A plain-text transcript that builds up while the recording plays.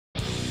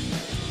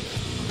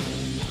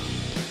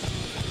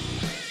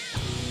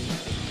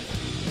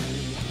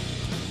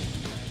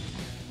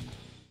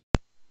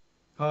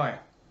Hi,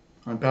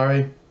 I'm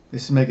Barry,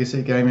 this is Mega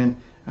City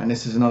Gaming, and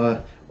this is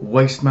another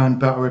Wasteman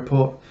battle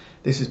report.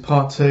 This is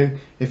part 2.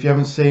 If you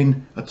haven't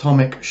seen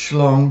Atomic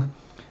Schlong,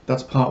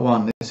 that's part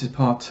 1. This is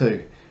part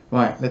 2.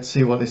 Right, let's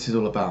see what this is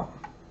all about.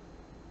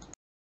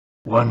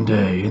 One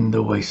day in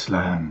the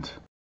wasteland.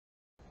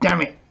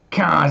 Damn it,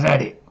 cars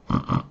at it.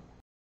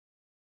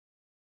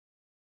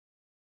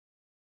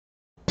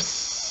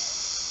 Psst.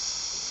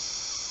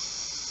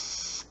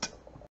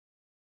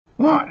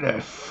 What the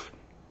f...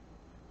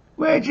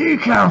 Where'd you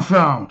come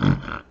from?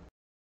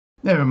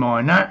 Never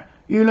mind that.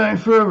 You looking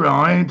for a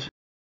ride?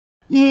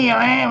 Yeah,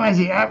 I am, as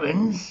it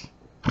happens.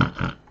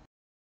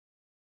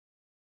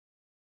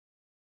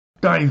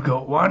 Dave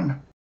got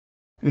one.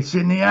 It's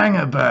in the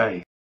hangar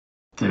bay.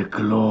 The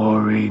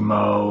glory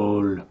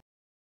mole.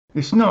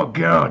 It's not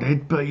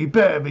guarded, but you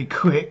better be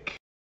quick.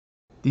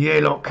 The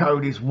airlock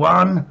code is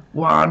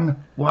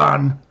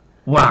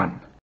 1111.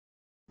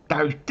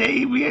 Those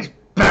devious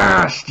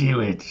bar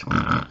stewards.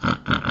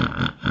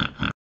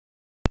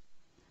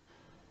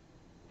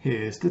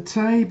 Here's the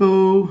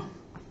table.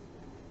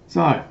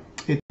 So,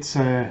 it's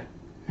a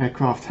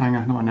aircraft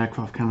hangar, not an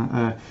aircraft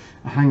hangar,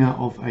 a hangar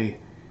of a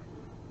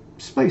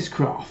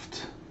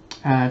spacecraft.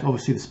 And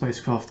obviously the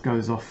spacecraft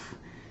goes off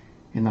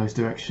in those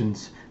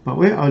directions. But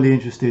we're only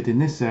interested in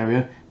this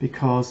area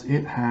because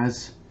it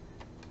has,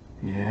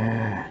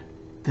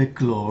 the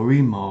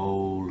glory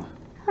mole.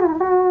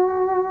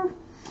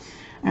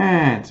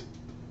 And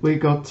we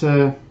got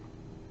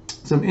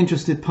some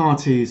interested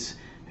parties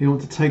who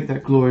want to take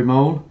that glory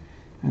mole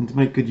and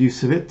make good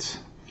use of it.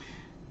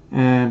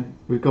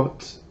 We've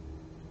got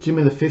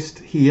Jimmy the Fist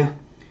here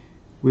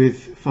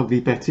with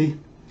Fugly Betty,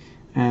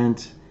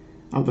 and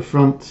up the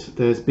front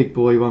there's Big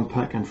Boy, One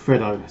Pack and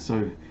Freddo.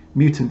 So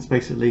mutants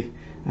basically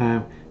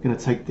going to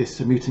take this,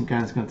 a mutant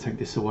gang's going to take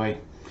this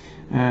away.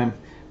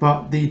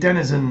 But the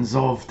denizens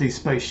of the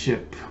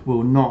spaceship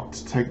will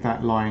not take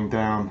that lying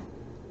down.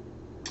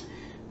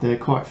 They're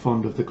quite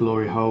fond of the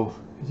glory hole,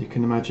 as you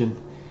can imagine.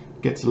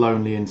 It gets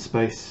lonely in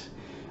space.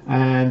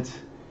 And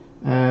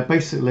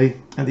basically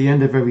at the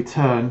end of every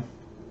turn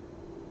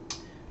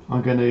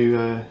I'm going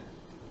to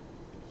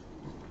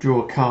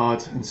draw a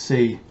card and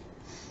see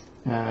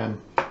who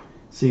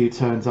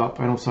turns up,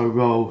 and also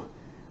roll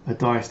a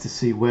dice to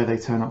see where they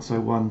turn up. So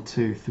 1,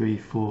 2, 3,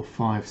 4,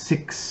 5,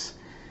 6,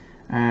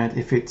 and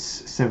if it's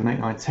 7, 8,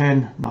 9,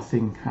 10,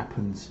 nothing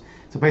happens.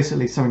 So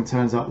basically something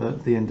turns up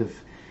at the end of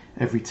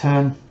every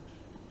turn,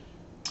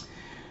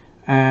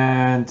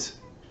 and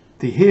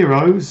the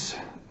heroes,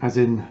 as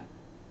in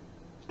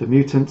the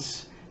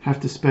mutants, have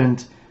to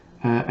spend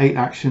 8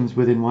 actions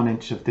within 1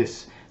 inch of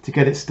this to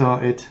get it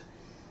started,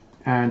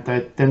 and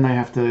then they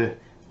have to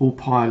all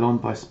pile on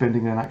by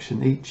spending an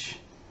action each,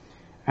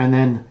 and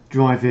then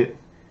drive it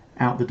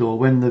out the door.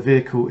 When the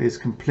vehicle is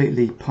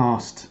completely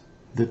past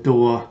the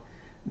door,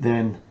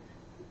 then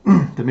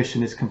the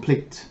mission is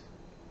complete.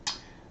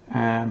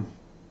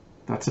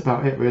 That's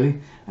about it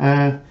really.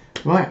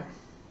 Right,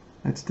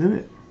 let's do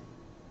it.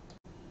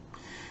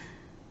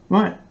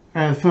 Right,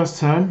 first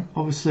turn,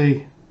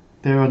 obviously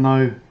there are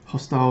no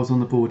hostiles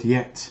on the board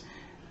yet.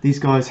 These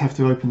guys have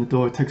to open the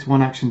door. It takes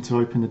 1 action to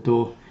open the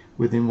door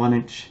within 1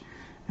 inch.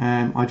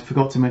 I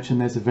forgot to mention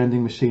there's a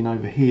vending machine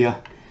over here,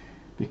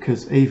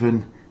 because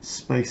even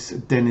space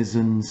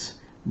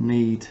denizens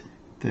need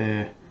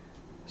their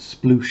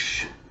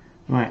sploosh.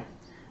 Right,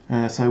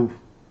 so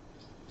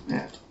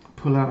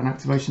pull out an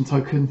activation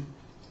token.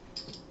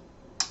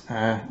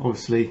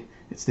 Obviously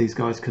it's these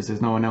guys because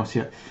there's no one else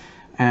yet.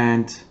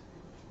 And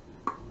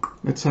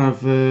let's have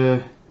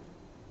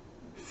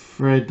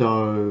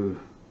Freddo.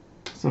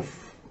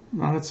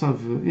 Let's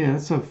have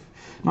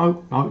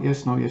no,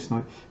 yes,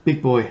 no.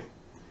 Big Boy,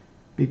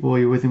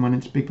 you're within 1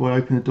 inch. Big Boy,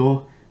 open the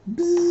door.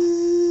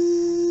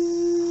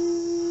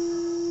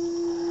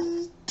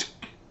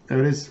 There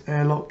it is.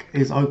 Airlock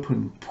is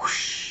open.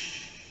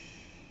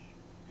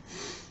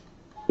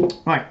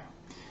 Right,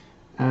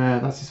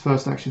 that's his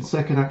first action.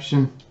 Second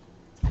action,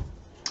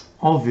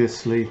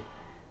 obviously,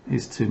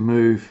 is to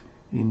move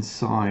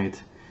inside.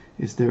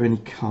 Is there any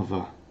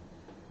cover?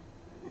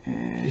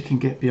 He can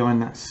get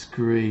behind that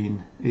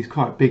screen. He's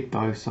quite big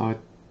though, so I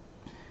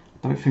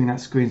don't think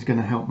that screen's going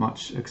to help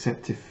much,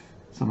 except if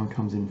someone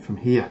comes in from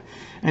here.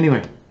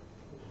 Anyway,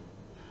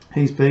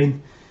 he's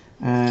been.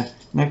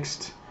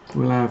 Next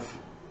we'll have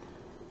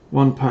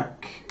One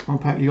Pack.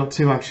 You got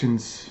 2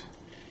 actions.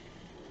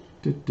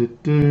 So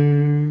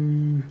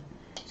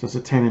it's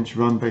a 10-inch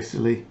run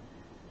basically.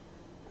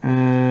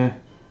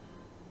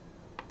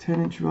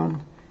 10-inch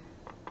run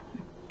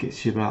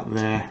gets you about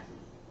there.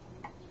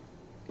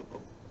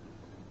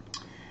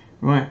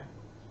 Right,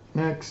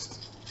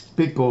 next,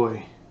 Big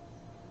Boy.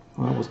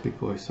 Oh, that was Big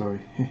Boy, sorry.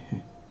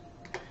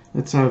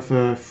 Let's have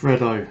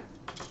Freddo.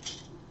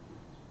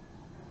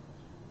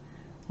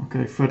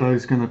 Okay,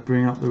 Freddo's going to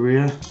bring up the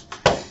rear.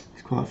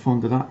 He's quite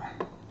fond of that.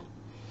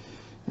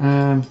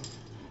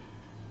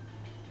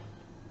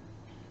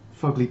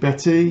 Fugly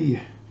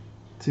Betty,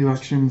 2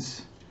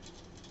 actions.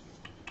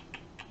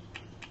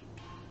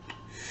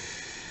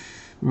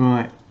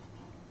 Right,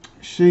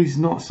 she's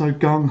not so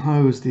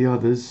gung-ho as the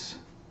others.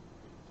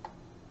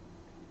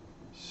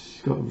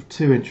 She's got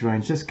 2-inch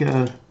range. Let's get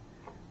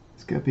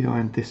her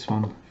behind this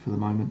one for the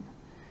moment,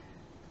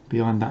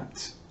 behind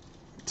that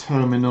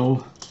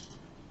terminal.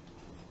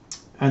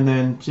 And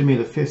then Jimmy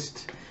the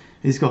Fist,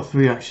 he's got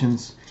 3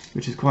 actions,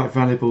 which is quite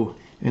valuable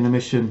in a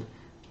mission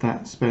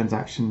that spends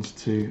actions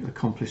to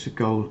accomplish a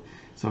goal.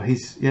 So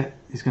he's going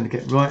to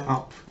get right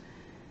up.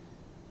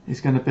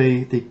 He's going to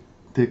be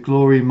the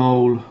Glory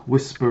Mole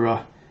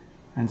Whisperer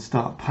and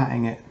start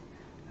patting it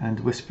and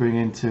whispering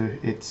into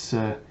its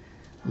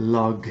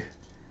lug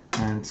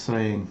and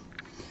saying,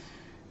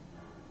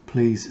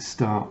 please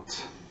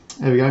start.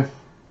 There we go.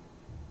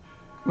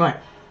 Right,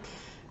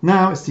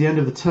 now it's the end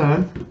of the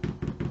turn.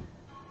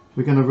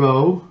 We're going to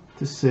roll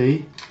to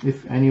see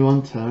if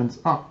anyone turns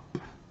up.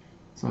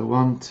 So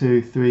 1,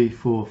 2, 3,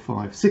 4,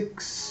 5,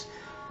 6,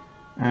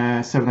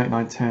 7, 8,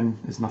 9, 10.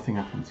 There's nothing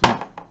happens.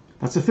 Right.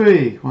 That's a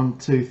 3. 1,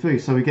 2, 3.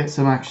 So we get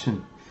some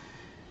action.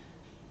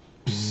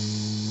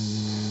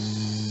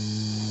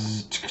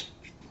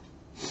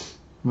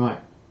 Right.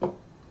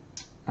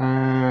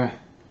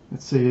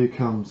 Let's see who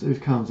comes. Who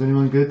comes?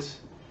 Anyone good?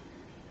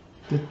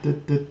 Let's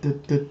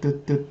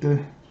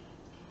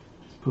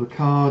pull a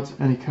card.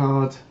 Any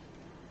card.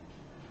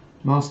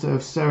 Master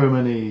of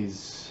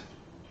Ceremonies.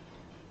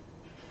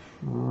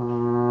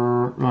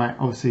 Right,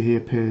 obviously he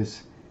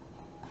appears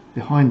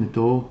behind the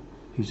door.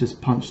 He's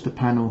just punched the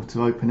panel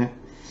to open it.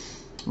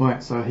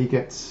 Right, so he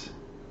gets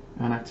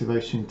an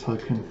activation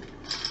token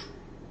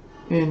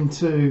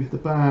into the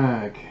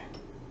bag.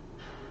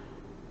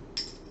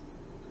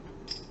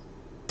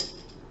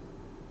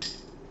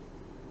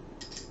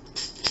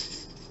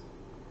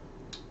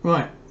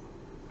 Right.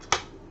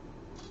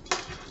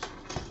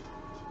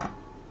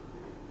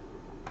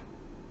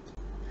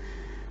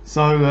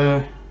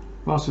 So,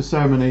 Master of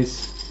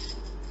Ceremonies,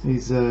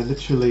 he's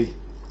literally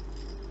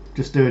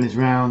just doing his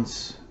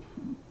rounds,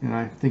 you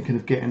know, thinking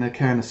of getting a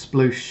can of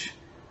sploosh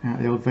out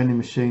of the old vending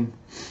machine.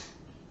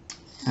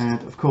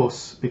 And of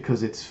course,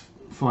 because it's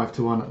 5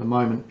 to 1 at the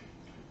moment,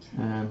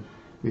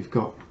 we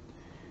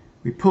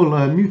pull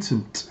a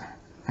mutant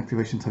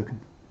activation token.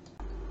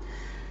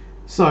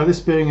 So this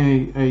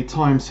being a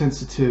time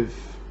sensitive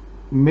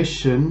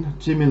mission,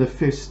 Jimmy the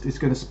Fist is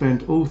going to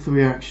spend all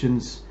 3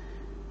 actions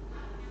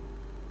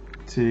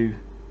to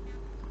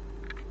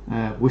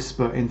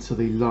whisper into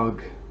the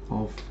lug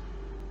of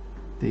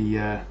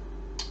the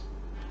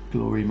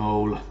Glory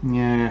Mole.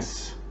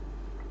 Yes.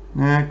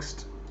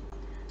 Next.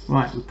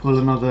 Right, we pull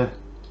another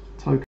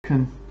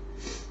token.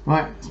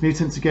 Right, it's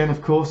mutants again,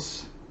 of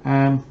course.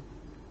 Right.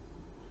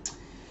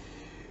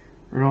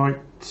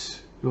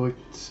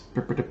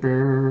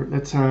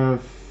 Let's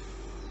have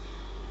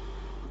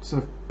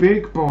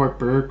Big Boy.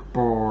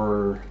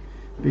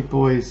 Big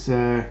Boy's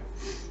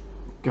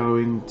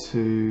going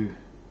to.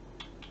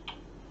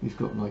 He's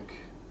got like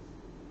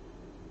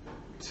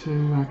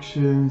 2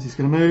 actions. He's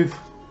going to move.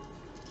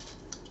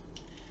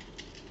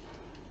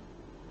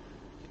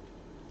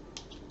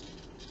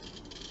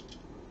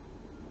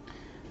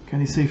 Can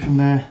you see from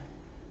there?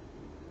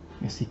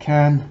 Yes, he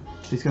can.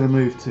 So he's going to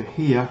move to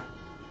here.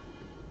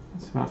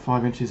 That's about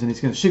 5 inches, and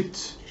he's going to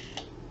shoot.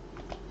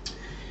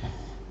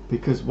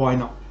 Because why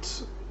not?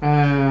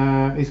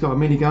 He's got a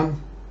minigun,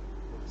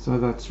 so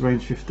that's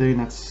range 15.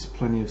 That's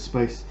plenty of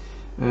space.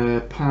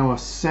 Power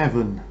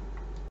 7.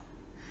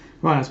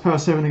 Right, that's power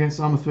 7 against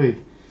armor 3,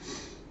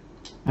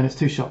 and it's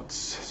 2 shots.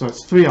 So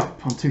it's 3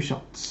 up on 2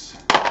 shots.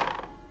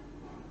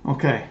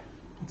 Okay,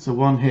 it's a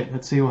 1 hit.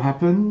 Let's see what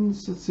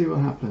happens. Let's see what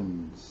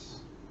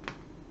happens.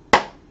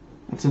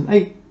 That's an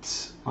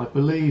 8. I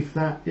believe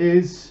that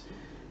is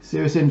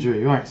serious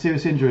injury. Right,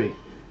 serious injury.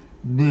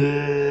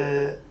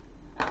 Bleh.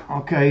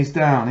 Okay, he's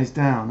down. He's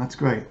down. That's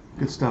great.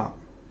 Good start.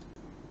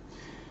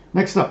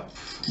 Next up,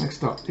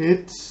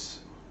 it's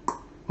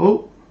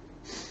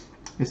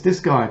it's this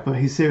guy, but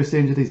he's seriously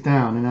injured. He's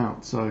down and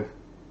out. So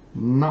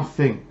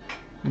nothing.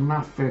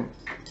 I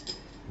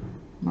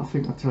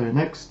tell you.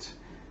 Next,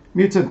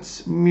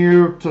 mutants.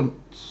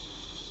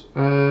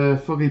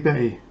 Foggy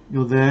Betty,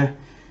 you're there.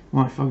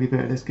 Right, Foggy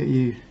Betty, let's get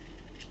you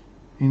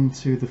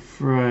into the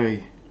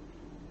fray.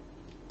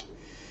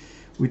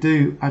 We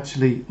do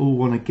actually all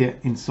want to get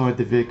inside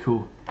the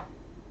vehicle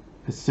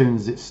as soon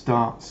as it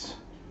starts.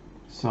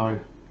 So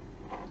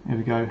here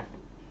we go.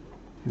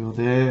 You're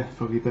there,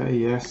 Foggy Betty.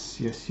 Yes,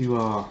 yes you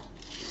are.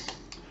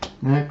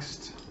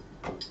 Next.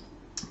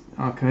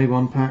 Okay,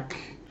 1 pack.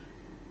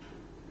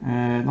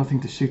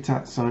 Nothing to shoot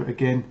at, so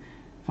again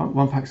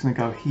 1 pack's going to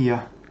go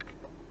here.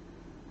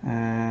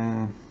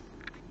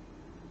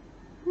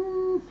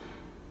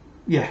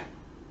 Yeah,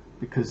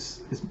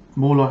 because it's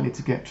more likely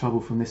to get trouble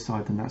from this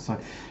side than that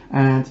side.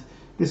 And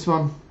this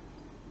one,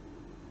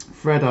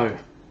 Fredo,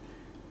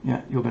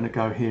 yeah, you're going to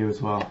go here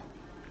as well.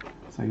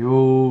 So you're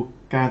all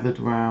gathered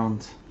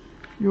round.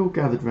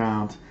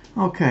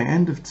 Okay,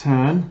 end of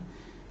turn.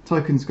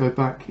 Tokens go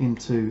back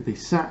into the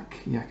sack,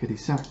 yakety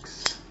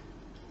sacks.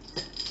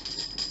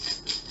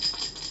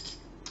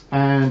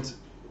 And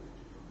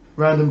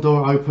random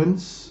door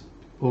opens,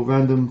 or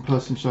random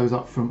person shows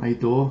up from a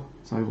door.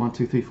 So 1,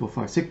 2, 3, 4,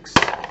 5, 6.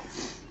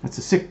 That's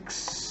a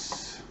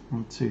 6.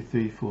 1, 2,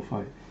 3, 4,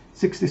 5,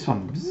 6. This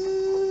one.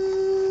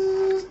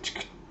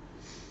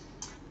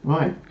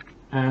 Right,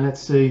 and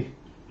let's see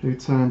who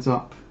turns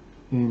up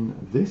in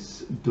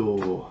this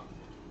door.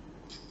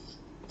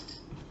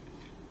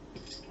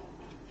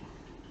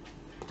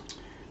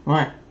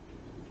 Right,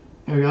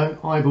 here we go.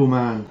 Eyeball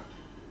man.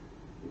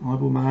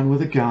 Eyeball man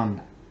with a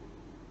gun.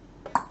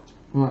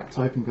 Right,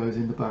 token goes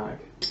in the bag.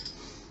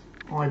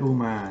 Eyeball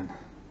man.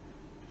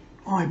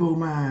 Eyeball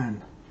man.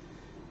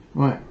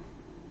 Right.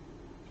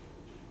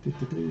 He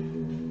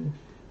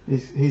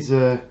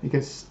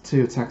gets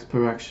 2 attacks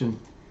per action,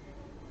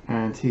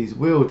 and he's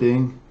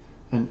wielding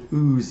an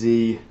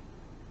Uzi,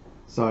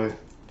 so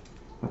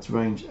that's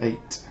range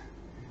 8.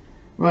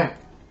 Right.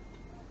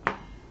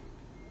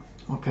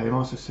 Okay,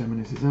 Master of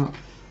Ceremonies is out.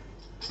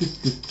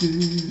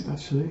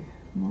 Actually,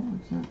 not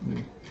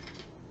exactly.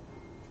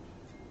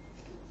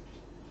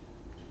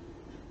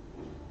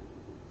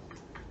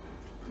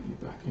 Put you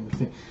back in the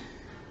thing.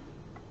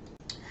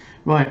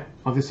 Right,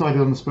 I've decided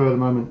on the spur of the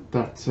moment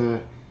that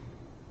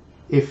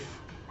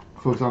if,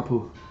 for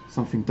example,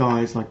 something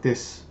dies like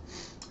this,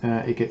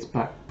 it gets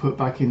put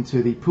back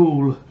into the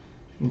pool,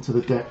 into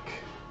the deck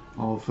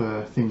of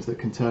things that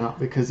can turn up,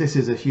 because this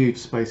is a huge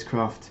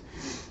spacecraft,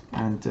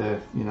 and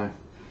you know.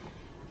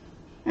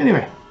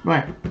 Anyway,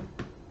 right.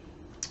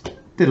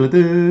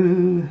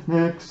 Diddle-a-doo.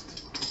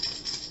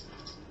 Next.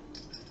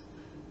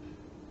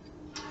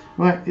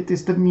 Right, it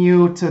is the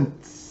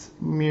mutants.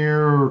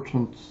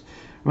 Mutants.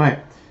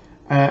 Right.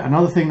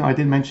 Another thing that I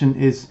did mention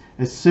is,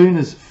 as soon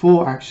as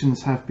 4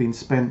 actions have been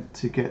spent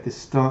to get this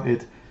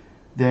started,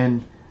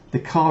 then the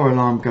car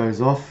alarm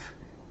goes off,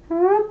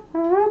 and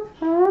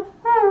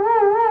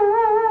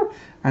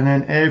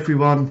then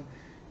everyone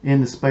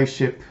in the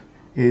spaceship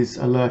is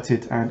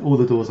alerted and all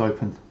the doors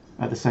open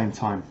at the same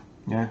time,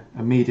 yeah,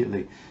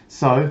 immediately.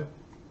 So,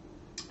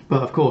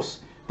 but of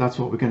course that's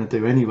what we're going to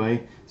do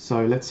anyway,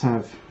 so let's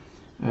have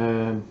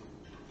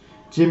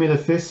Jimmy the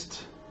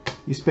Fist.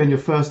 You spend your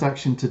first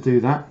action to do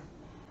that,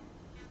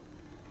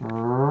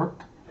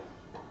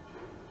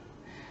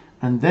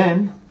 and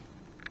then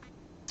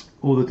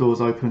all the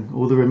doors open,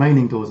 all the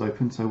remaining doors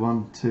open, so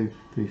 1, 2,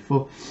 3,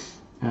 4.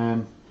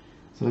 So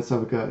let's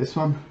have a go at this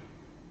one.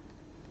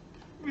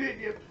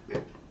 It's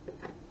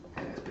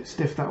a bit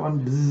stiff, that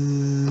one.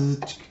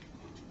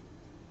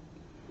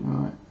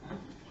 Alright.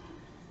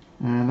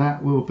 And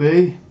that will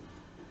be,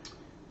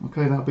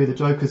 okay, that'll be the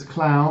Joker's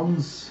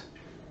Clowns,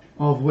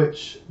 of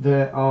which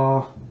there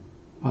are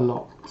a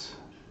lot.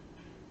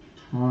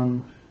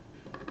 1,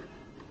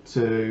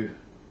 2,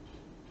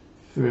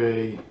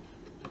 3,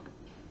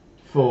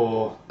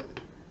 4,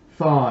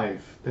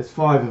 5. There's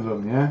 5 of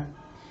them, yeah?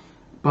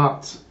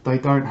 But they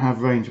don't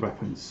have range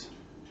weapons.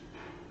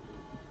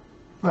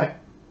 Right.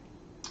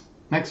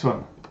 Next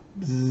one.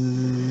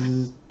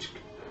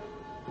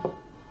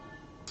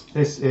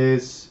 This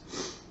is,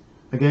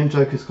 again,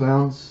 Joker's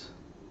Clowns.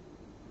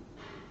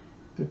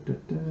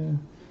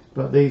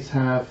 But these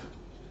have,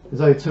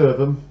 there's only 2 of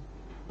them,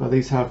 but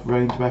these have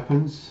range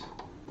weapons.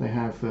 They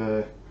have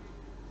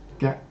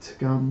gat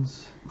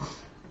guns.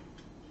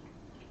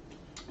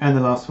 And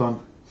the last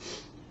one,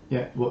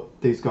 yeah, what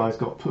these guys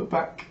got put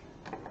back.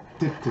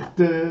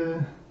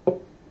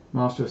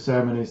 Master of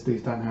Ceremonies,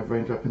 these don't have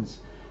range weapons.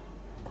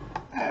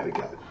 There we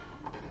go.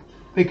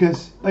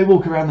 Because they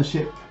walk around the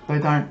ship, they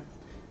don't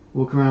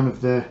walk around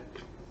with their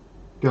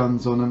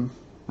guns on them,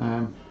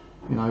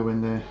 you know,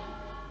 when they're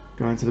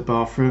going to the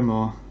bathroom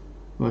or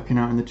working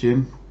out in the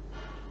gym,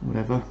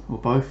 whatever, or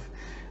both.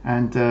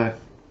 And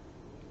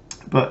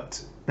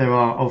but there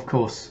are, of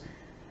course,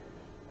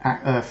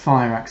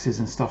 fire axes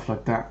and stuff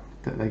like that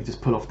that they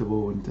just pull off the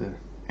wall. And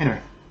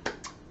anyway,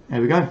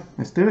 there we go.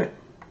 Let's do it.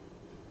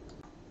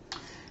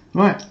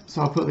 Right,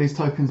 so I'll put these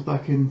tokens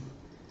back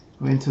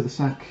into the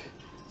sack.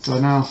 So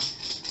now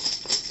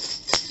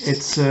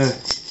it's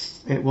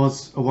it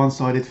was a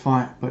one-sided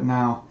fight, but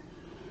now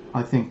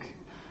I think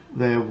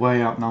they're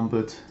way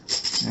outnumbered.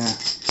 Yeah,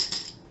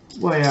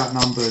 way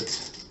outnumbered.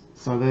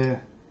 So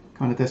they're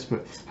kind of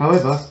desperate.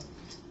 However,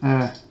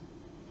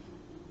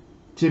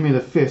 Jimmy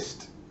the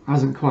Fist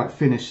hasn't quite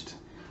finished,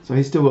 so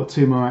he's still got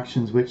 2 more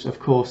actions, which of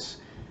course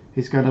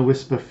he's going to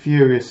whisper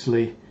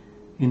furiously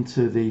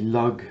into the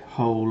lug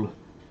hole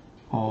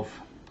of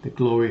the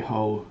glory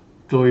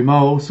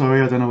mole,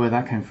 sorry, I don't know where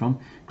that came from,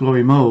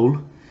 glory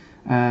mole,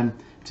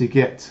 to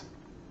get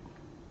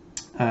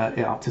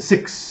it up to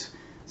 6.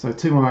 So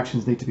 2 more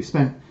actions need to be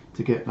spent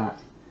to get that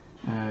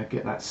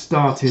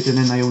started, and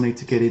then they all need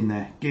to get in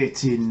there.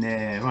 Get in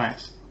there,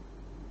 right?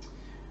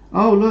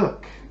 Oh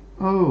look!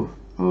 Oh,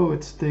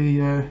 it's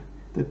the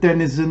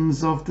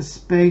denizens of the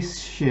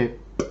spaceship.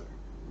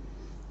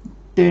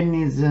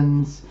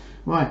 Denizens,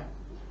 right?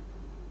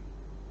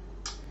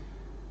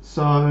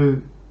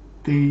 So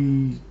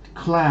the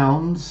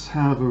clowns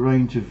have a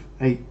range of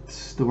 8.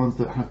 The ones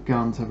that have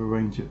guns have a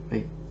range of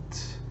 8.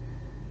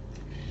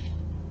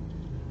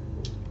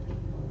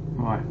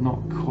 Right,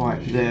 not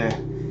quite there.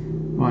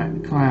 Right,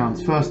 the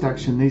clowns. First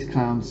action, these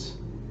clowns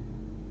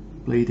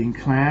bleeding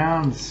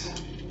clowns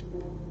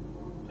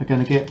are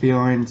going to get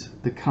behind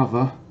the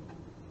cover,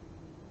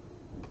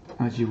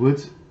 as you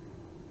would.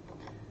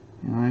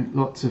 You know,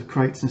 lots of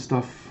crates and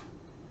stuff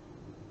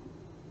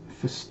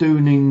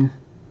festooning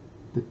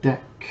the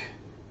deck,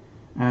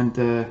 and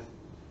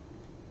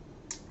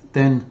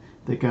then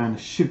they're going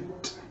to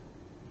shoot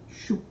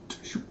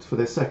for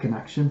their second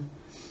action.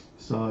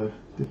 So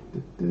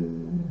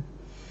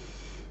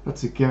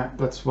that's a gap.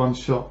 That's one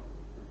shot.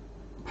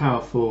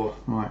 Power 4.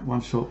 Right,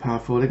 one shot. Power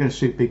 4. They're going to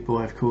shoot big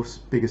boy, of course,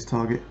 biggest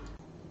target.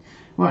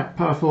 Right,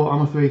 power 4,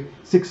 armor 3,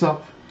 6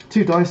 up,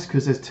 2 dice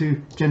because there's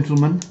 2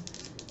 gentlemen.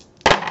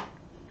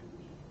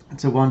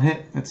 It's a 1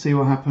 hit. Let's see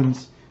what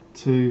happens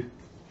to.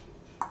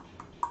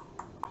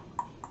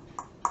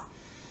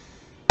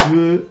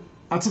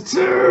 That's a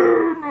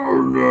 2!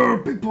 Oh no!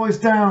 Big boy's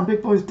down,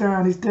 big boy's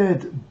down, he's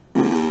dead.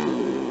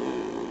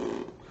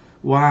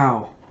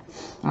 Wow,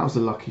 that was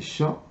a lucky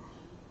shot.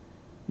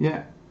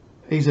 Yeah,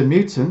 he's a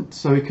mutant,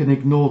 so he can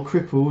ignore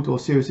crippled or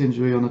serious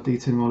injury on a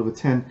D10 roll of a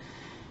 10.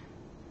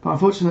 But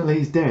unfortunately,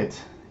 he's dead.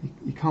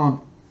 You can't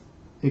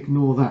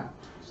ignore that.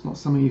 It's not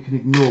something you can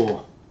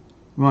ignore.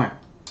 Right,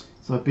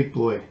 so big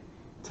boy,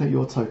 take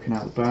your token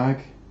out of the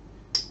bag.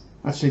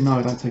 Actually,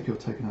 no, don't take your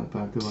token out of the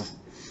bag, do I?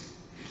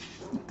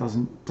 It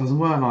doesn't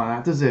work like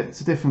that, does it?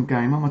 It's a different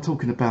game. What am I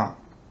talking about?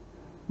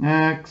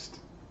 Next.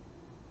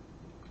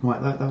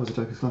 Right, that was a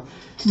Joker's Clown.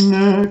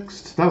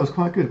 Next. That was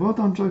quite good. Well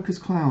done, Joker's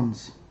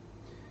Clowns.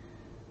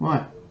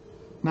 Right.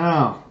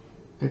 Now,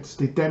 it's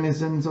the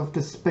denizens of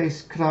the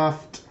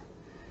spacecraft.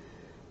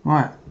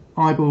 Right.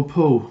 Eyeball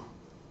pull.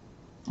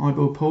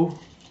 Eyeball pull.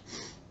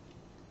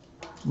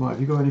 Right,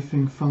 have you got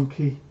anything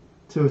funky?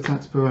 2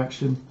 attacks per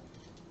action.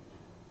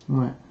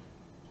 Right.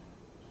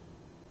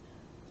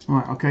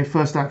 Right, okay,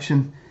 first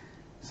action,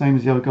 same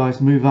as the other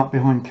guys, move up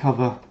behind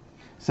cover.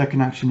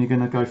 Second action, you're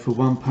going to go for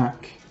 1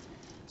 pack.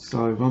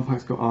 So 1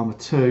 pack's got armor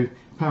 2,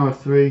 power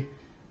 3,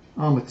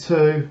 armor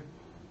 2,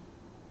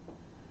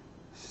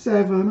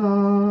 7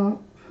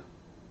 up,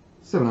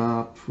 7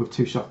 up with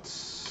 2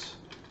 shots.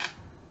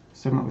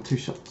 7 up with 2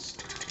 shots.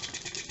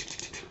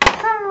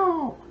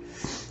 Ow!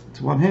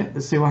 It's 1 hit,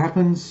 let's see what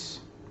happens.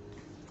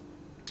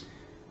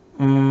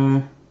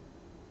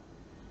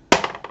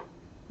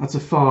 That's a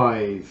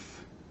 5.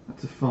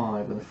 That's a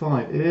 5, and a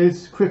 5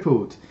 is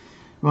crippled.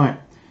 Right,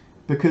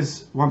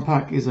 because 1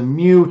 pack is a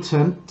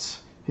mutant,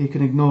 he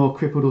can ignore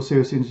crippled or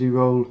serious injury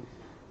roll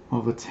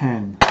of a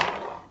 10.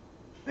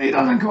 He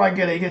doesn't quite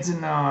get it, he gets a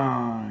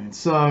 9.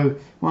 So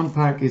 1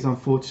 pack is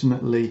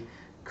unfortunately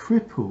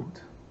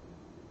crippled.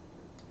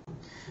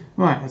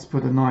 Right, let's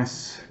put a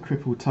nice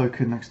crippled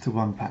token next to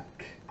 1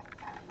 pack.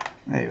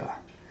 There you are.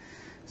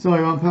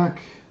 Sorry, 1 pack,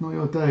 not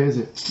your day, is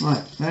it?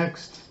 Right,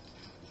 next.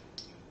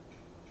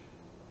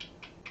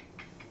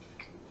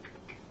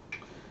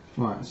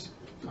 Right,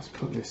 let's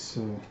put this.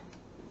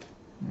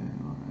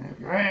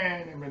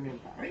 Right,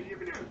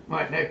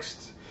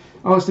 next.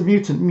 Oh, it's the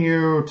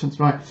mutants.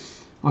 Right.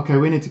 Okay,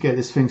 we need to get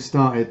this thing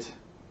started.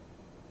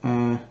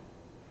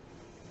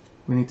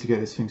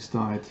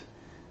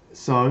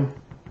 So,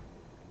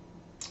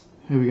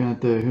 who are we going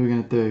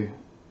to do?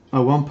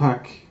 Oh, 1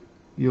 pack.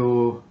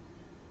 You've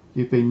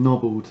been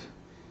nobbled.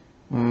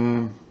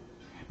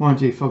 Mind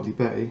you, Fugly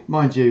Betty.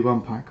 Mind you,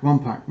 1 pack. No,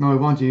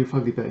 mind you,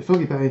 Fugly Betty.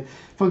 Fugly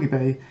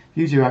Betty.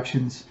 Use your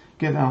actions.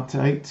 Get out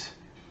to 8.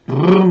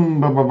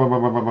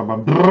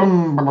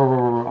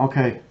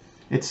 Okay,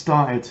 it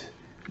started.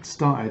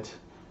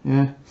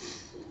 Yeah.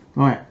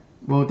 Right.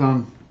 Well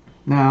done.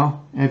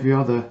 Now every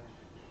other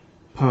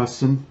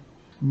person,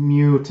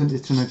 mutant,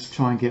 is going to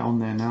try and get on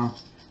there now.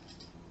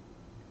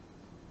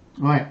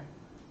 Right.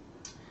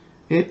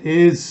 It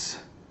is.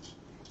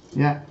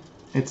 Yeah.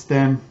 It's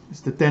them. It's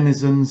the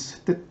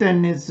denizens. The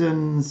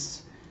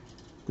denizens.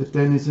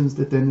 Denizens.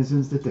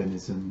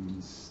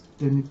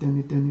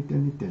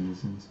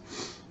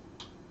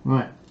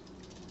 Right.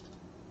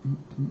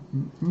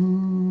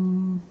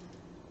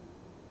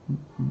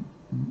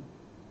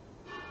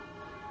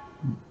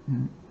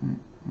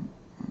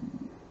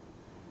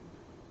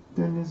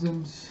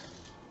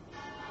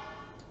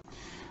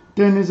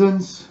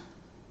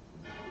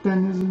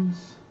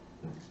 Denizens.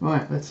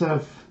 Right, let's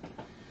have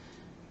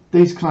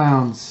these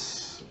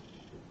clowns.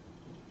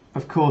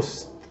 Of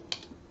course,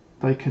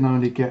 they can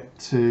only get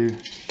to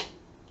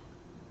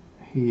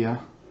here.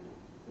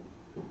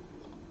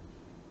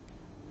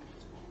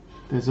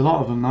 There's a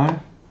lot of them though,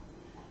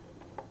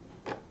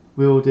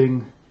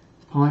 wielding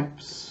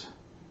pipes,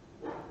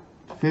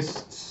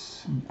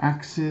 fists, and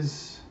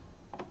axes,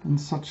 and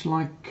such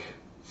like.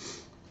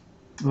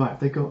 Right,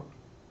 they got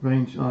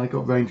range. Oh, they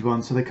got range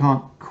 1, so they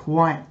can't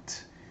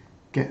quite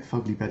get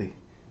Fugly Betty.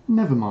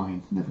 Never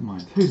mind.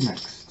 Who's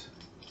next?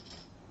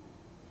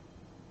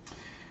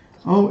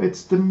 Oh,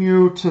 it's the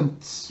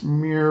mutants.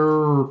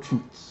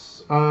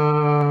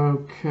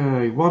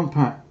 Okay, 1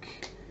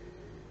 pack.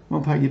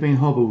 1 pack, you've been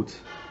hobbled.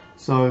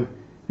 So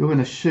you're going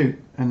to shoot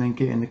and then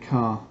get in the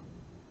car.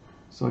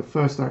 So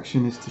first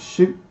action is to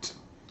shoot.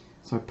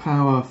 So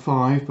power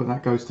 5, but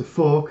that goes to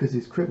 4 because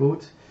he's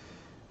crippled.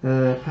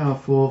 Power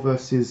 4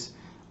 versus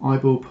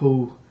Eyeball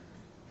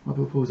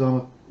Paul's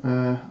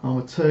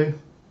armor 2.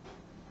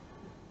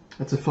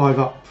 That's a 5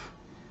 up.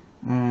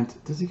 And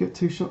does he get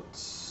 2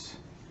 shots?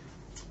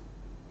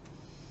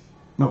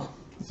 No,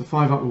 it's a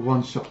 5 up with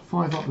 1 shot.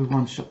 5 up with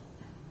 1 shot.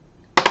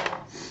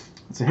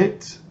 That's a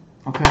hit.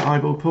 Okay,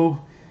 Eyeball Paul.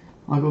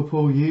 Eyeball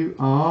Paul, you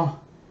are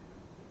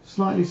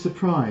slightly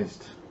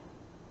surprised.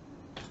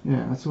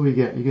 Yeah, that's all you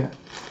get. You get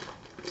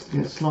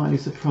slightly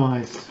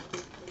surprised.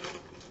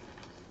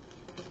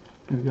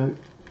 There we go.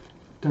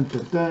 Dun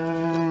dun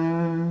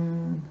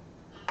dun.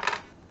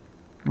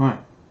 Right.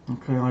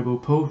 Okay, Eyeball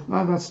Paul.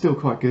 Oh, that's still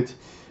quite good.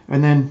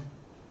 And then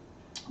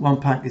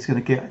 1 pack is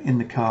going to get in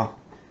the car.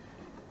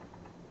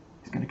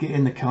 He's going to get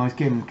in the car. He's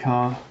getting in the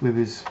car with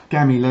his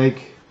gammy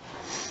leg,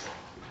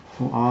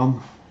 or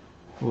arm,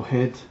 or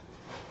head.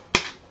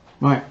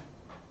 Right.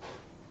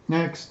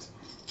 Next.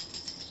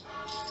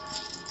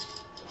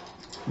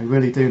 We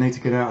really do need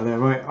to get out of there,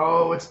 right?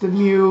 Oh, it's the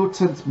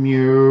mutants.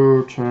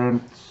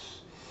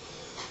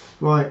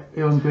 Right,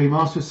 here on green.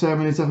 Master of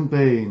Ceremonies haven't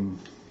been.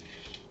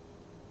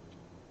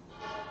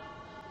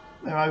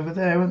 They're over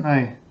there, aren't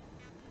they?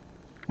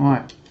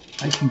 Right,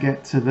 they can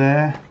get to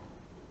there.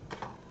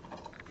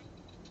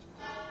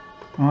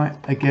 Right,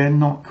 again,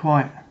 not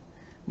quite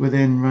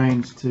within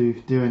range to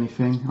do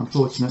anything,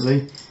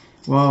 unfortunately.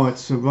 Wow,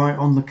 it's right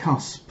on the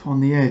cusp, on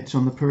the edge,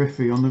 on the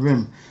periphery, on the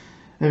rim.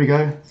 There we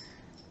go.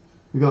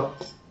 We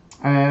got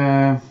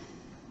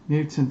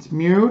mutants.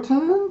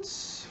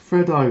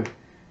 Fredo,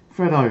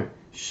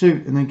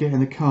 shoot and then get in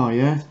the car.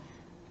 Yeah.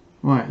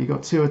 Right, you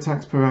got 2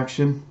 attacks per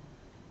action.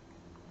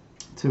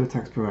 2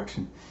 attacks per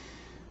action.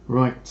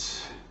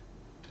 Right.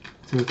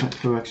 2 attacks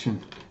per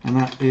action, and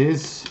that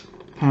is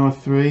power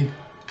 3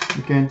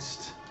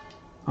 against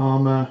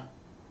armor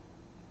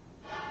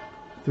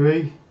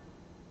 3.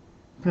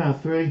 Power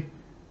 3,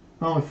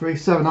 armor 3,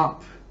 7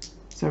 up.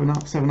 7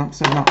 up, 7 up,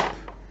 7 up.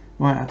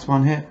 Right, that's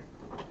 1 hit.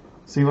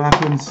 See what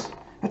happens.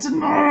 That's a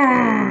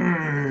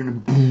 9!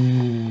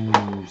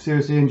 Boom.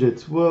 Seriously injured.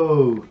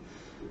 Whoa.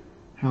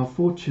 How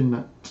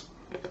fortunate.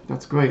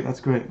 That's great, that's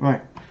great.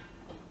 Right.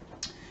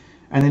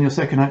 And then your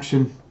second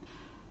action,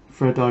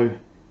 Fredo,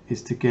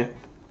 is to get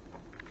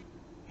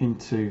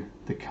into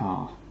the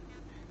car.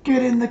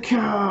 Get in the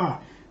car!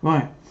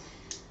 Right.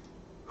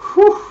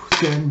 Whew.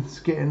 It's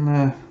getting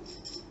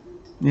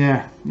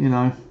yeah, you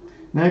know.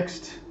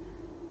 Next.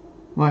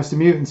 Right, it's the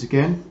mutants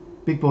again.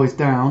 Big boy's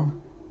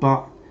down,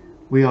 but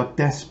we are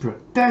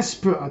desperate.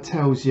 Desperate, I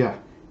tells ya.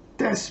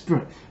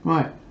 Desperate.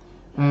 Right.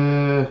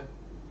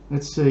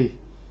 Let's see.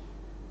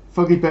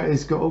 Foggy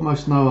Betty's got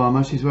almost no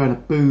armor. She's wearing a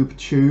boob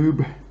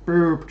tube.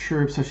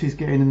 So she's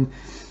getting in.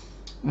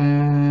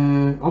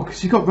 Oh, because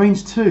she's got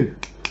range 2.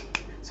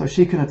 So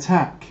she can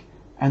attack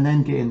and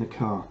then get in the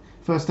car.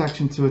 First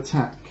action to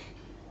attack.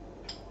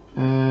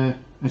 And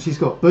she's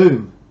got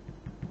boom.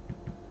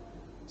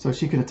 So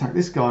she can attack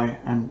this guy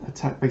and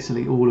attack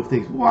basically all of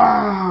these.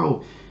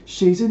 Wow!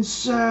 She's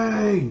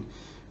insane!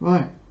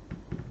 Right.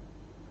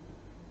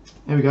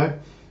 There we go.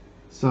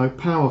 So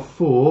power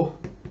 4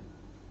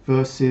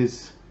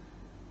 versus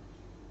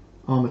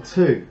armor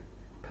 2.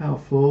 Power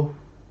 4,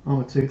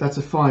 armor 2. That's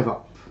a 5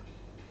 up.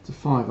 It's a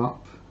 5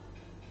 up.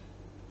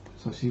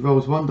 So she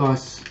rolls 1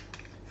 dice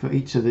for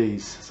each of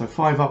these. So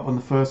 5 up on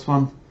the first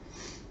one.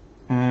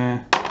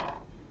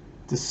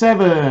 It's a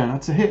 7.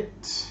 That's a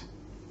hit.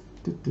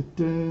 It's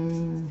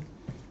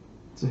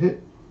a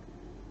hit.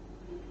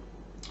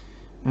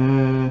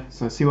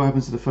 So see what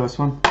happens to the first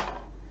one.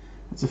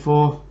 That's a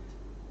 4.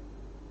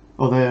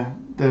 Oh, they're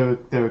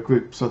a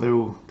group, so they're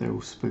all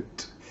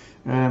spooked.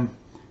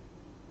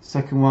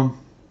 Second one.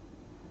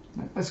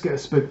 Let's get a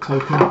spook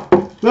token.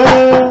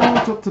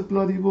 I dropped a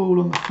bloody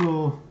wall on the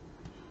floor.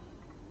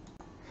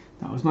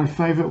 That was my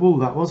favourite wall.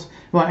 That was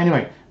right.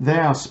 Anyway, they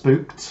are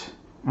spooked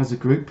as a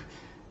group.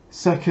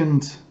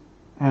 Second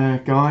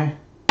guy.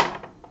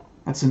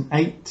 That's an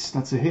 8.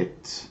 That's a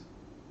hit.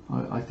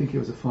 I think it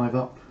was a 5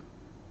 up.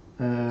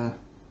 Let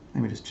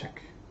me just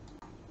check.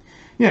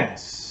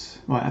 Yes.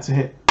 Right, that's a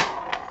hit.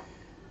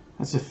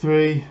 That's a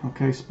 3.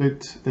 Okay,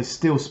 spooked. They're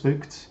still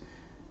spooked.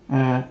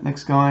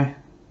 Next guy.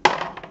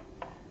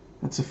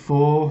 That's a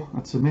 4.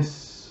 That's a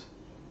miss.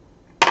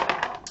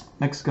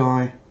 Next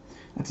guy.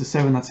 That's a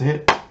 7. That's a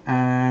hit.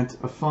 And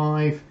a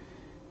 5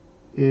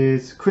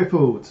 is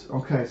crippled.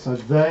 Okay, so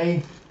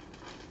they,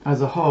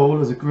 as a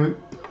whole, as a group,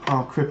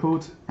 are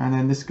crippled. And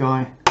then this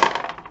guy.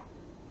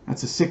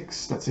 That's a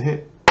 6. That's a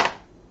hit.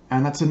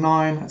 And that's a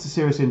 9. That's a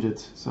serious injured.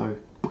 So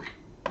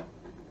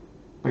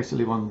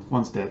basically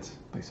one's dead.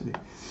 Basically,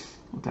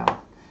 or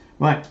down.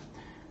 Right.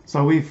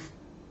 So we've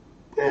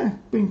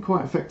been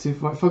quite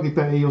effective. Right, Foggy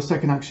Betty, your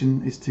second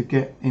action is to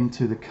get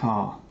into the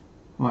car.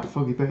 Right,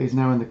 Foggy Betty is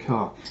now in the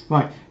car.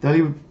 Right, the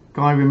only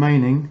guy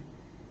remaining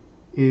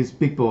is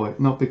Big Boy.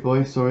 Not Big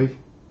Boy, sorry.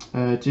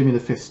 Jimmy the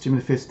Fist. Jimmy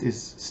the Fist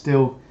is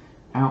still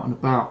out and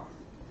about.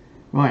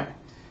 Right.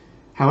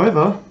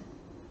 However,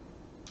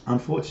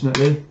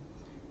 unfortunately,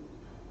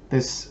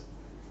 there's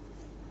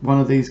one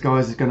of these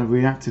guys is going to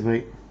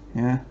reactivate.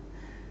 Yeah.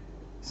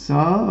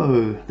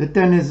 So the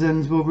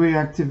denizens will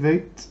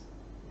reactivate.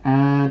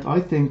 and I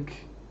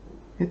think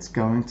it's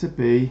going to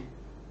be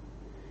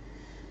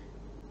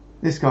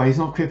this guy. He's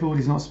not crippled,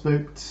 he's not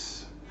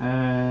spooked,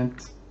 and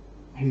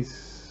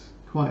he's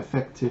quite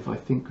effective, I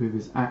think, with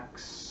his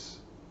axe.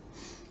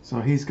 So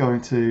he's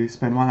going to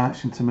spend one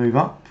action to move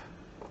up,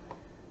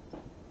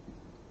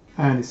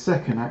 and his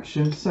second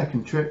action,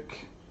 second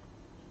trick,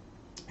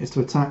 is to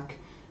attack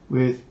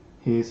with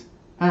his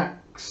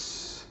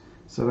axe.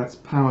 So that's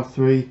power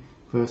 3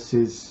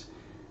 versus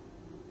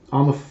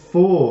armor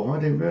 4. I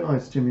didn't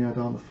realise Jimmy had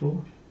armor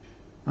 4.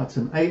 That's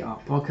an 8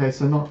 up. Okay,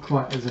 so not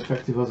quite as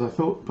effective as I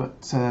thought,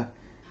 but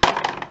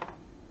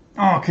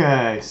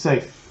okay,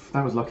 safe.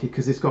 That was lucky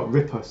because it's got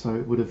Ripper, so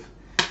it would have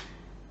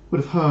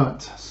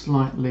hurt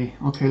slightly.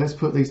 Okay, let's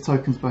put these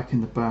tokens back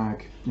in the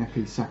bag.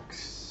 Yakety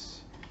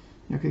sacks,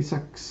 yakety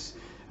sacks,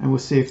 and we'll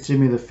see if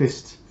Jimmy the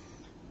Fist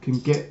can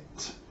get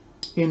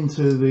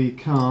into the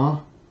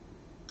car.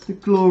 The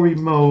glory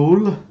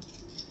mole.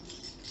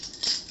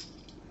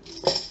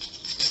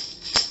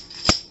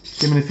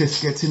 Jimmy the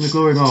Fist gets in the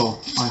glory mole,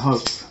 I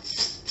hope.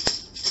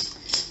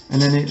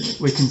 And then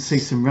we can see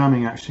some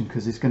ramming action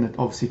because he's going to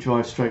obviously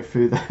drive straight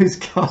through those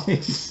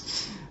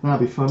guys. That'll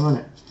be fun, won't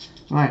it?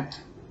 Right.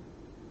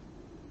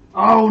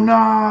 Oh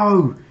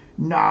no!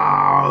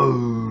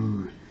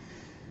 No!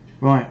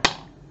 Right.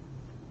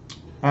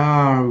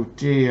 Oh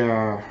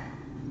dear.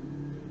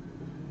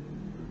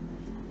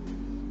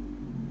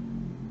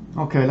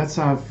 Okay, let's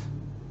have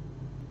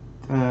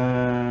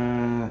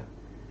I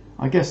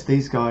guess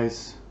these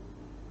guys,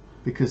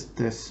 because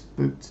they're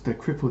spooked, they're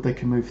crippled, they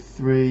can move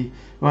 3.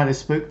 Right, they're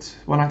spooked.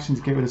 One action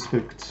to get rid of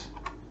spooked.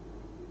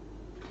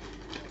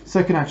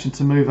 Second action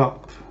to move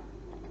up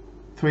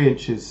 3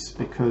 inches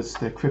because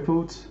they're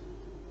crippled.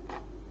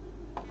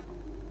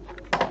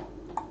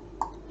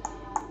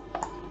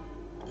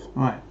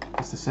 Right,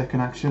 that's the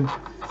second action.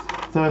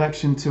 Third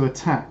action to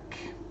attack.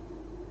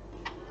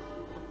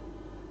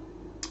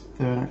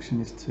 Third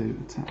action is to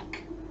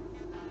attack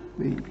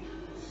B.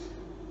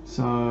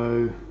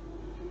 So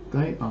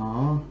they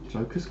are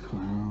Joker's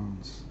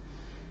clowns.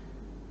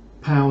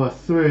 Power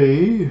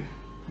 3,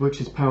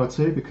 which is power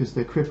 2 because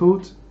they're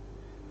crippled,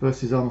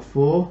 versus armor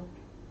 4.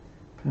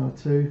 Power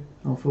 2,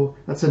 armor 4.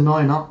 That's a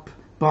 9 up,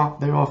 but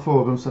there are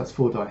 4 of them, so that's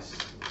 4 dice.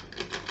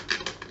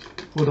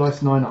 4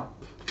 dice, 9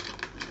 up.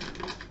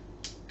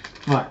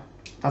 Right,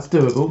 that's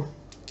doable.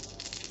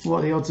 What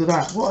are the odds of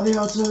that? What are the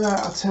odds of that?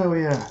 I'll tell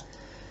you.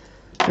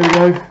 Here we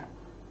go.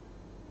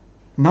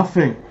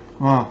 Nothing.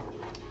 Wow.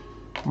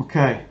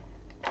 Okay.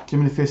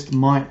 Jimmy the Fist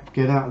might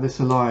get out of this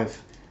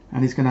alive,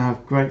 and he's going to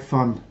have great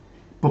fun.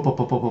 Bop, bop,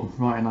 bop, bop, bop.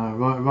 Right now,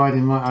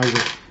 riding right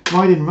over,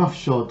 riding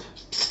roughshod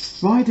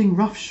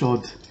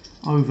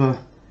over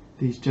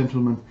these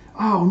gentlemen.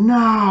 Oh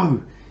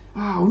no!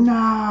 Oh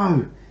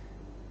no!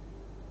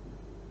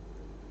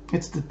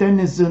 It's the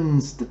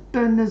denizens. The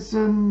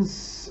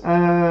denizens.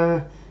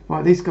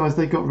 Right, these guys,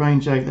 they got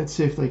range 8. Let's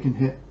see if they can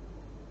hit.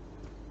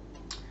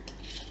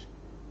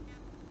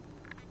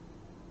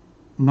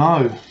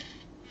 No.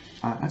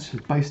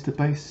 Actually, base to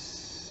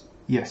base.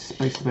 Yes,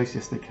 base to base.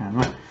 Yes, they can.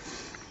 Right.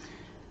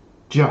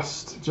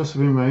 Just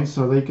within range.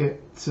 So they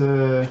get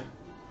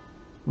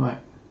right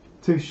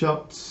 2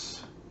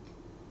 shots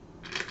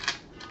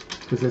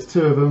because there's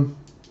 2 of them.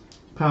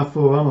 Power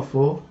 4, armor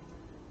 4.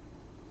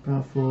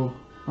 Power 4,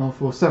 armor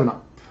 4. 7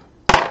 up.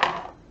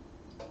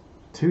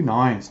 2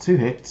 9s, 2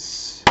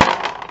 hits.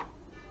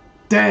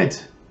 Dead.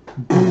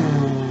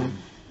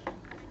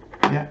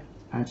 Yeah.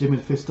 Jimmy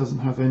the Fist doesn't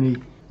have any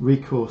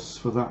recourse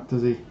for that,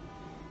 does he?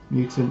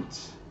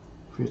 Mutant,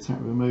 free attack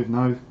remove,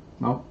 no,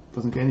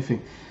 doesn't get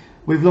anything.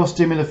 We've lost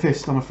Jimmy the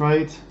Fist, I'm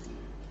afraid.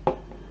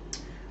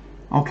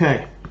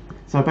 Okay,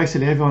 so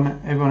basically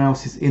everyone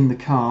else is in the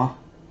car.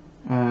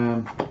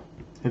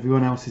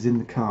 Everyone else is in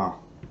the car.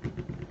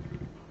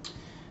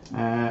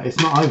 It's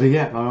not over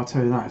yet, though, I'll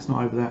tell you that. It's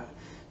not over that.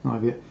 Not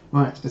over yet.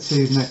 Right, let's see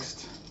who's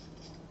next.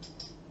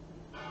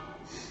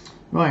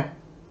 Right,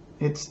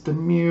 it's the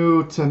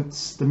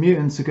mutants. The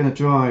mutants are going to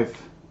drive.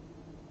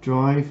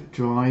 Drive.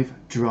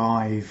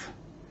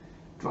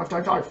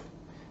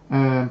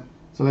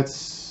 So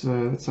let's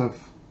have.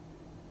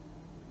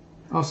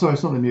 Oh, sorry,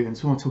 it's not the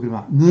mutants. What am I talking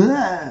about?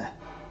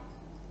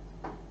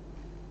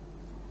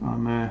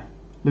 I'm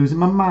losing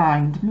my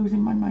mind.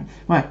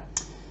 Right,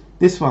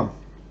 this one.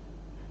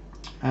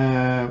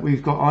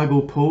 We've got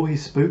Eyeball Paul.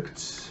 He's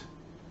spooked.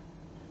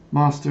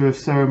 Master of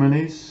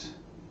Ceremonies.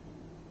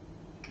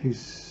 Did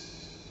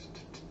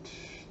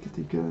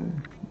he go?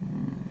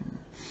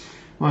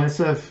 Right, let's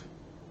have.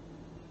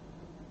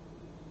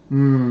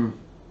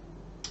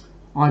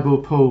 Eyeball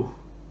Paul.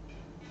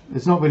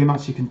 There's not really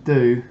much you can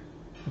do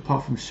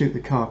apart from shoot the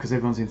car because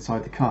everyone's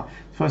inside the car.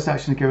 First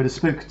action to get rid of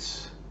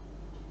spooked.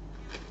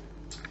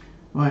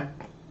 Right,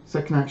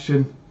 second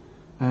action,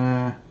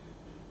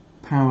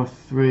 power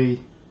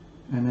 3,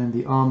 and then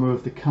the armor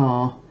of the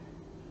car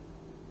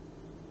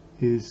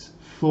is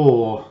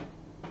 4.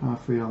 Power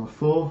 3, armor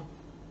 4.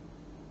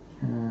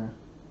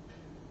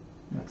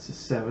 That's a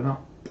 7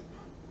 up.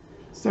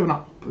 7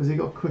 up. Has he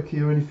got quickie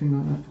or anything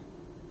like that?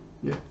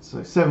 Yeah,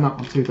 so 7 up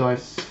on 2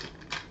 dice.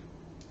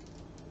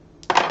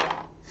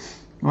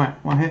 Right,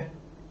 one hit.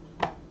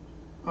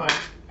 Right,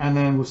 and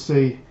then we'll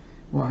see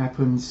what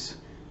happens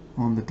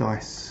on the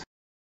dice.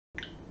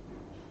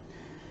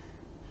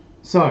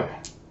 So,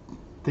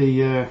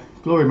 the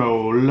glory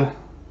mole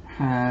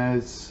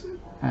has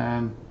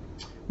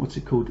what's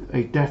it called?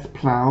 A death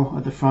plough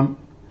at the front.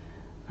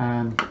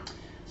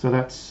 So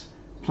that's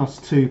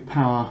 +2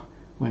 power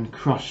when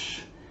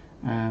crush,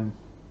 and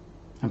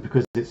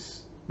because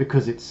it's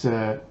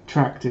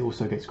tracked, it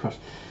also gets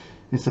crushed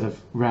instead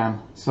of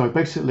ram. So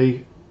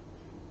basically,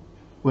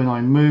 when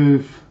I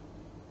move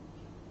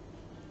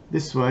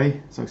this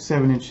way, so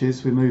 7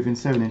 inches, we move in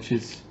 7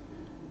 inches.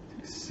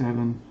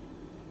 7.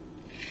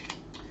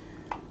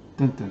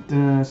 Dun, dun,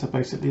 dun. So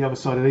basically, the other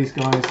side of these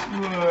guys.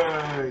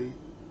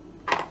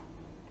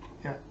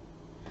 Yeah,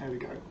 there we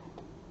go.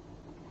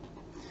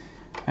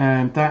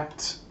 And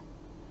that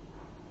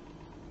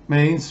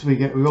means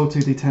we roll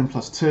 2d10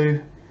 plus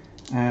 2,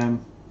 and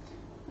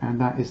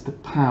that is the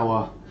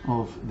power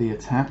of the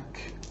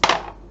attack.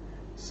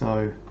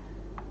 So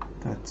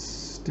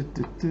that's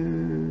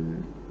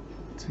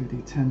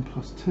 2d10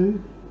 plus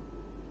 2.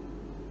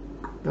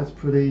 That's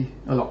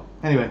a lot.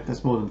 Anyway,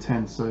 that's more than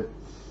 10. So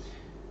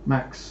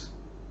max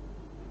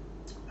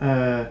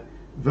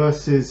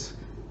versus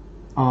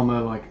armor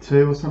like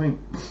 2 or something.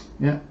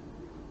 Yeah.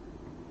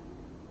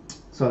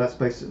 So that's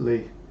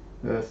basically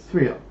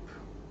 3 up.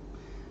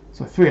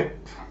 So 3 up.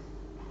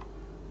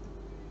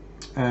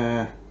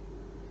 And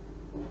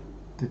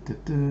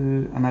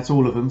that's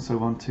all of them. So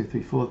 1, 2,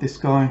 3, 4. This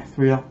guy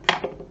 3 up.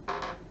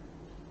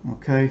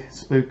 Okay,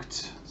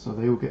 spooked. So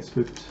they all get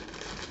spooked.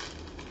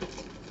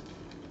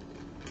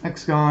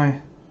 Next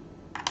guy.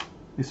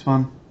 This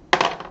one.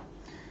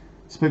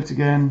 Spooked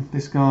again.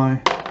 This guy.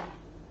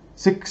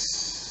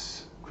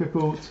 6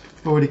 crippled.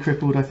 Already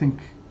crippled, I think.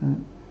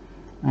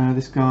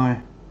 This guy.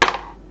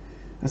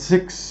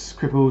 6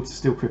 crippled,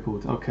 still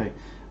crippled. Okay.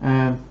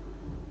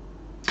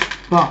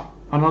 But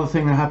another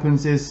thing that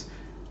happens is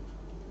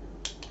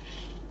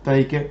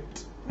they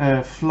get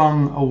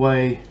flung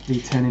away the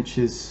 10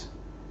 inches.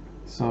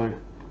 So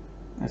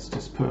let's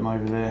just put them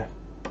over there.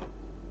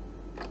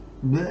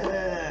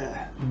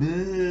 Bleh,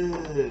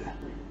 bleh,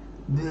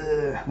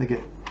 bleh. They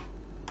get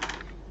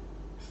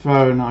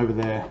thrown over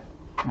there,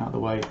 out of the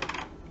way.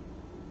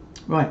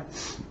 Right.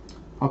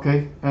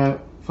 Okay.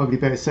 Fugly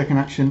Betty's second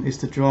action is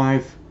to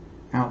drive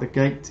out the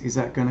gate. Is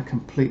that going to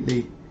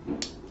completely,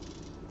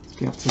 let's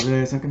get up to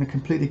there, is that going to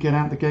completely get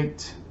out the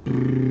gate?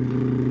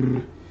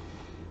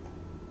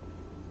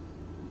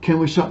 Can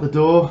we shut the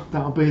door?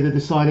 That'll be the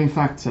deciding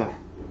factor.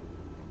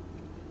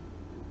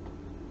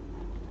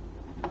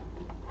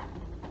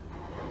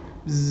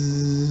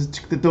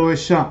 The door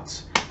is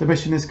shut. The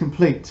mission is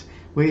complete.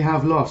 We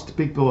have lost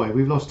Big Boy.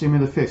 We've lost Jimmy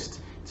the Fist.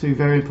 2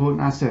 very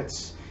important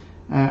assets.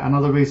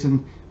 Another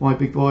reason why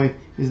Big Boy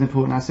is an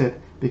important asset,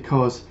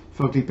 because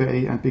Fugly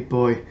Betty and Big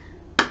Boy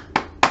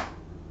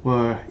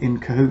were in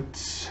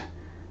cahoots.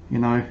 You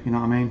know what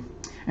I mean?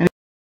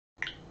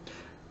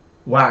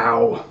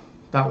 Wow,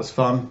 that was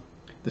fun.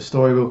 The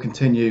story will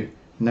continue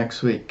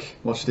next week.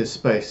 Watch this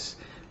space.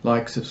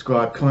 Like,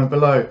 subscribe, comment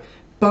below.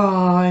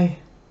 Bye.